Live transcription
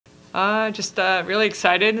Just really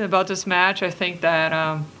excited about this match. I think that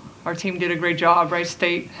our team did a great job. Wright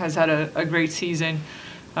State has had a great season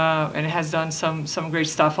and has done some great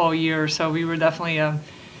stuff all year. So we were definitely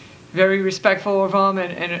very respectful of them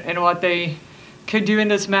and what they could do in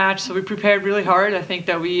this match. So we prepared really hard. I think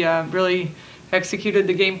that we really executed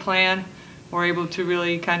the game plan. We're able to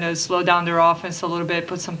really kind of slow down their offense a little bit,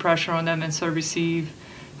 put some pressure on them and serve receive.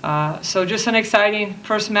 So just an exciting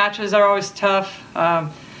first matches are always tough.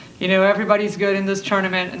 You know, everybody's good in this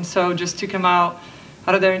tournament, and so just to come out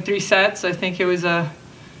of there in 3 sets, I think it was a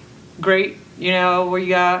great. You know, we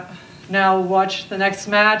got now watch the next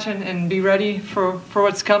match and be ready for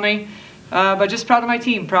what's coming. But just proud of my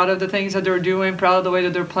team, proud of the things that they're doing, proud of the way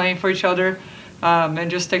that they're playing for each other,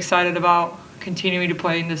 and just excited about continuing to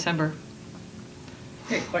play in December.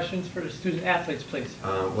 Okay, questions for the student athletes, please.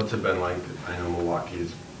 What's it been like? I know Milwaukee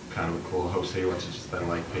is kind of a cool host city. What's it just been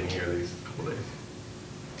like being here these couple days?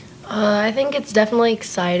 I think it's definitely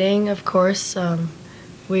exciting, of course.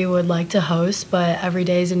 We would like to host, but every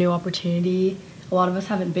day is a new opportunity. A lot of us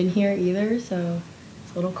haven't been here either, so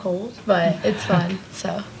it's a little cold, but it's fun.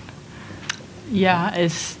 So. Yeah,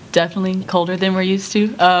 it's definitely colder than we're used to,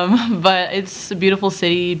 but it's a beautiful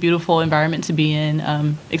city, beautiful environment to be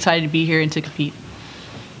in. Excited to be here and to compete.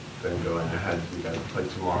 Then going ahead, you guys play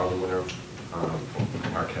tomorrow, the winner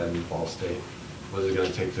of Marquette and Ball State. What is it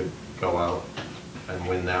going to take to go out and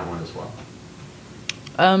win that one as well?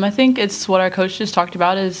 I think it's what our coach just talked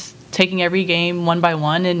about, is taking every game one by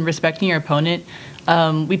one and respecting your opponent.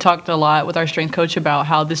 We talked a lot with our strength coach about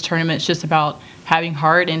how this tournament is just about having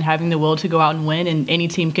heart and having the will to go out and win, and any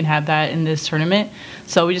team can have that in this tournament.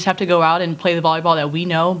 So we just have to go out and play the volleyball that we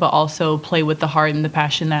know, but also play with the heart and the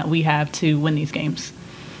passion that we have to win these games.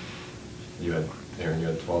 Erin, you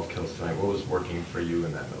had 12 kills tonight. What was working for you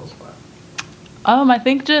in that middle spot? I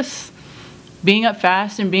think just being up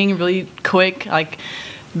fast and being really quick. Like,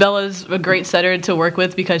 Bella's a great setter to work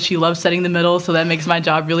with because she loves setting the middle, so that makes my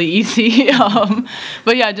job really easy.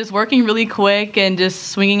 But yeah, just working really quick and just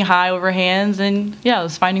swinging high over hands, and yeah,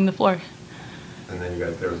 just finding the floor. And then you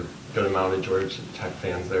guys, there was a good amount of Georgia Tech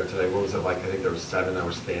fans there today. What was it like? I think there were 7 that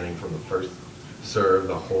were standing from the first serve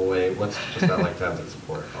the whole way. What's just that like to have that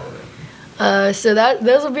support all of it? So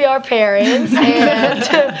those will be our parents,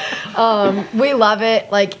 and we love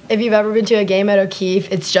it. Like, if you've ever been to a game at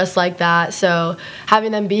O'Keefe, it's just like that. So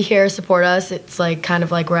having them be here, support us, it's like kind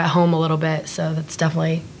of like we're at home a little bit. So that's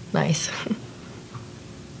definitely nice.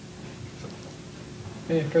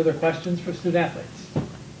 Any further questions for student athletes?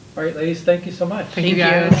 All right, ladies, thank you so much. Thank you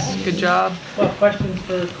guys. Good job. Well, questions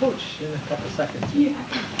for Coach in a couple seconds. Yeah.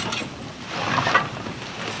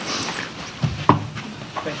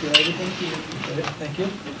 Thank you, ladies. Thank you.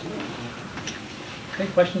 Okay,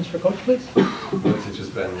 questions for Coach, please? What's it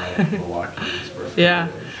just been like Milwaukee's first? Yeah.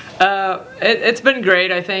 It's been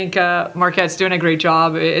great. I think Marquette's doing a great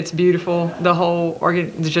job. It's beautiful. The whole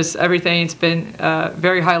just everything. It's been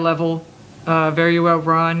very high level, very well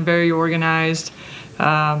run, very organized.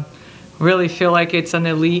 Really feel like it's an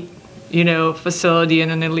elite, facility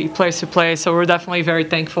and an elite place to play. So we're definitely very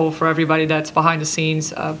thankful for everybody that's behind the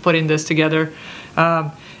scenes putting this together.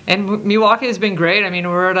 And Milwaukee has been great. I mean,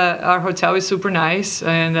 our hotel is super nice,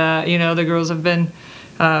 and the girls have been.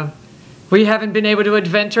 We haven't been able to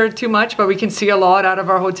adventure too much, but we can see a lot out of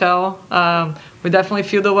our hotel. We definitely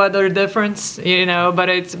feel the weather difference, but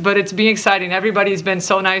it's been exciting. Everybody's been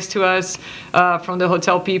so nice to us, from the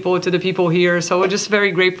hotel people to the people here. So we're just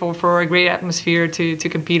very grateful for a great atmosphere to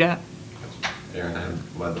compete at. Erin had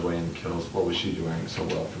led the way in kills. What was she doing so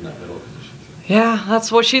well from that middle position? Yeah,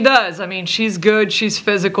 that's what she does. I mean, she's good. She's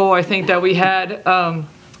physical. I think that we had a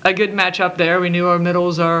good matchup there. We knew our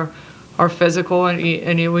middles are physical, and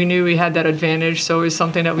we knew we had that advantage. So it was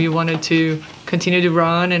something that we wanted to continue to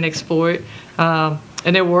run and exploit.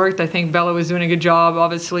 And it worked. I think Bella was doing a good job.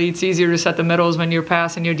 Obviously, it's easier to set the middles when your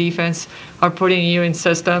pass and your defense are putting you in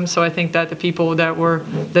system. So I think that the people that were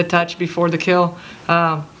the touch before the kill,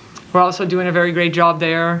 we're also doing a very great job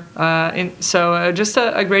there. So just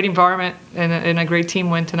a great environment and a great team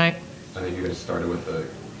win tonight. I think you guys started with the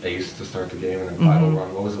ace to start the game and then final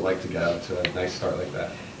run. What was it like to get out to a nice start like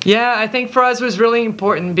that? Yeah, I think for us it was really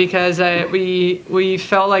important because we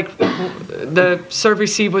felt like the serve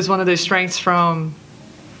receive was one of the strengths from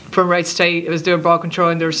Wright State. It was their ball control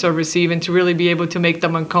and their serve receive, and to really be able to make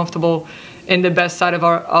them uncomfortable in the best side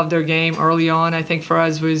of their game early on, I think for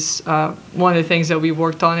us was one of the things that we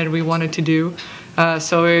worked on and we wanted to do.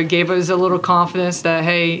 So it gave us a little confidence that,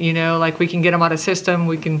 hey, like we can get them out of system,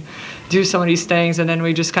 we can do some of these things, and then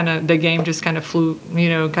the game just kind of flew,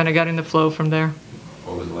 kind of got in the flow from there.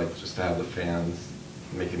 What was it like just to have the fans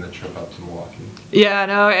making the trip up to Milwaukee? Yeah,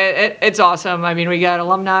 no, it's awesome. I mean, we got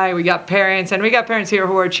alumni, we got parents, and we got parents here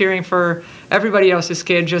who are cheering for everybody else's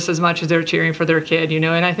kid just as much as they're cheering for their kid,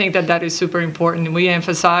 and I think that is super important. We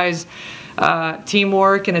emphasize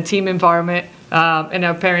teamwork and a team environment, and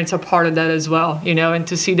our parents are part of that as well, and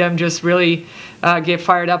to see them just really get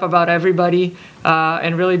fired up about everybody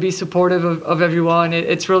and really be supportive of everyone.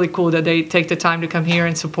 It's really cool that they take the time to come here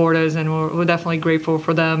and support us, and we're definitely grateful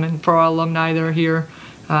for them and for our alumni that are here.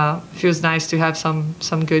 It feels nice to have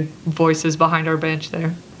some good voices behind our bench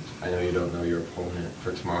there. I know you don't know your opponent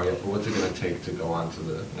for tomorrow yet, but what's it going to take to go on to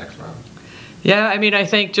the next round? Yeah, I mean, I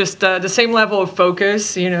think just the same level of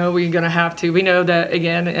focus, we're going to have to. We know that,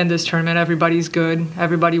 again, in this tournament, everybody's good.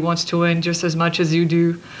 Everybody wants to win just as much as you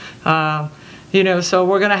do. So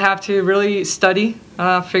we're going to have to really study,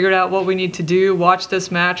 figure out what we need to do, watch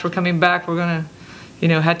this match. We're coming back. We're going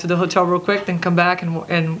to, head to the hotel real quick, then come back and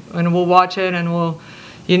we'll watch it, and we'll,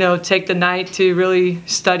 take the night to really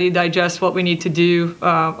study, digest what we need to do,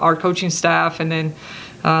 our coaching staff, and then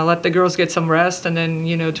let the girls get some rest, and then,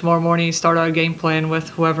 tomorrow morning start our game plan with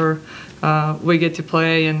whoever we get to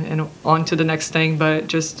play and on to the next thing. But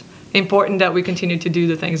just important that we continue to do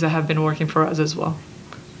the things that have been working for us as well.